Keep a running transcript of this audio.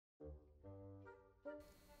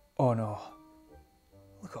Oh no.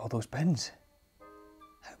 Look at all those bins.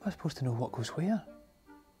 How am I supposed to know what goes where?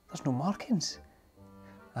 There's no markings.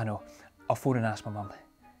 I know. I'll phone and ask my mum.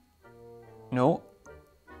 No,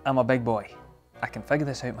 I'm a big boy. I can figure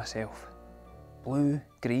this out myself. Blue,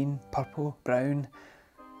 green, purple, brown.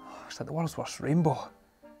 Oh, it's like the world's worst rainbow.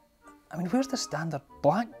 I mean, where's the standard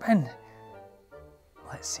black bin?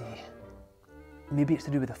 Let's see. Maybe it's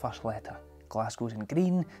to do with the first letter. Glass goes in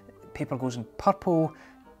green, paper goes in purple.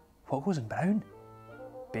 What goes in brown?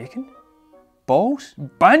 Bacon? Balls?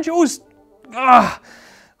 Banjos? Ah!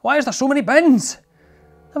 Why is there so many bins?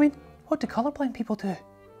 I mean, what do colourblind people do?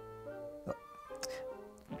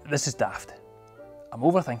 This is daft. I'm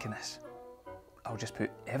overthinking this. I'll just put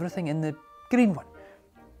everything in the green one.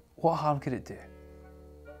 What harm could it do?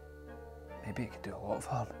 Maybe it could do a lot of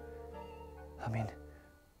harm. I mean,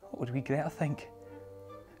 what would we Greta think?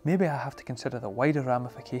 Maybe I have to consider the wider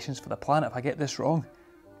ramifications for the planet if I get this wrong.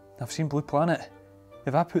 I've seen Blue Planet.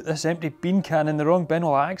 If I put this empty bean can in the wrong bin,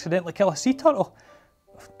 will I accidentally kill a sea turtle?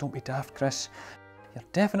 Don't be daft, Chris. You're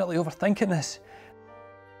definitely overthinking this.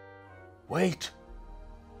 Wait.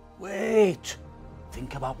 Wait.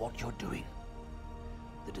 Think about what you're doing.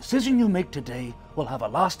 The decision you make today will have a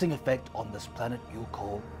lasting effect on this planet you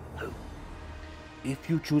call home. If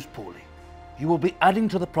you choose poorly, you will be adding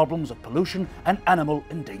to the problems of pollution and animal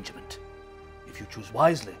endangerment. If you choose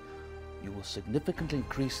wisely, you will significantly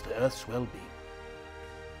increase the Earth's well-being.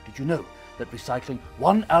 Did you know that recycling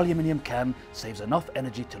one aluminium can saves enough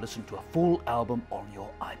energy to listen to a full album on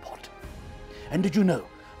your iPod? And did you know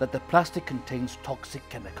that the plastic contains toxic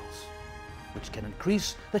chemicals, which can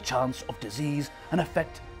increase the chance of disease and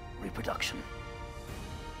affect reproduction?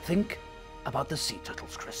 Think about the sea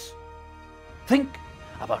turtles, Chris. Think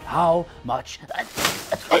about how much...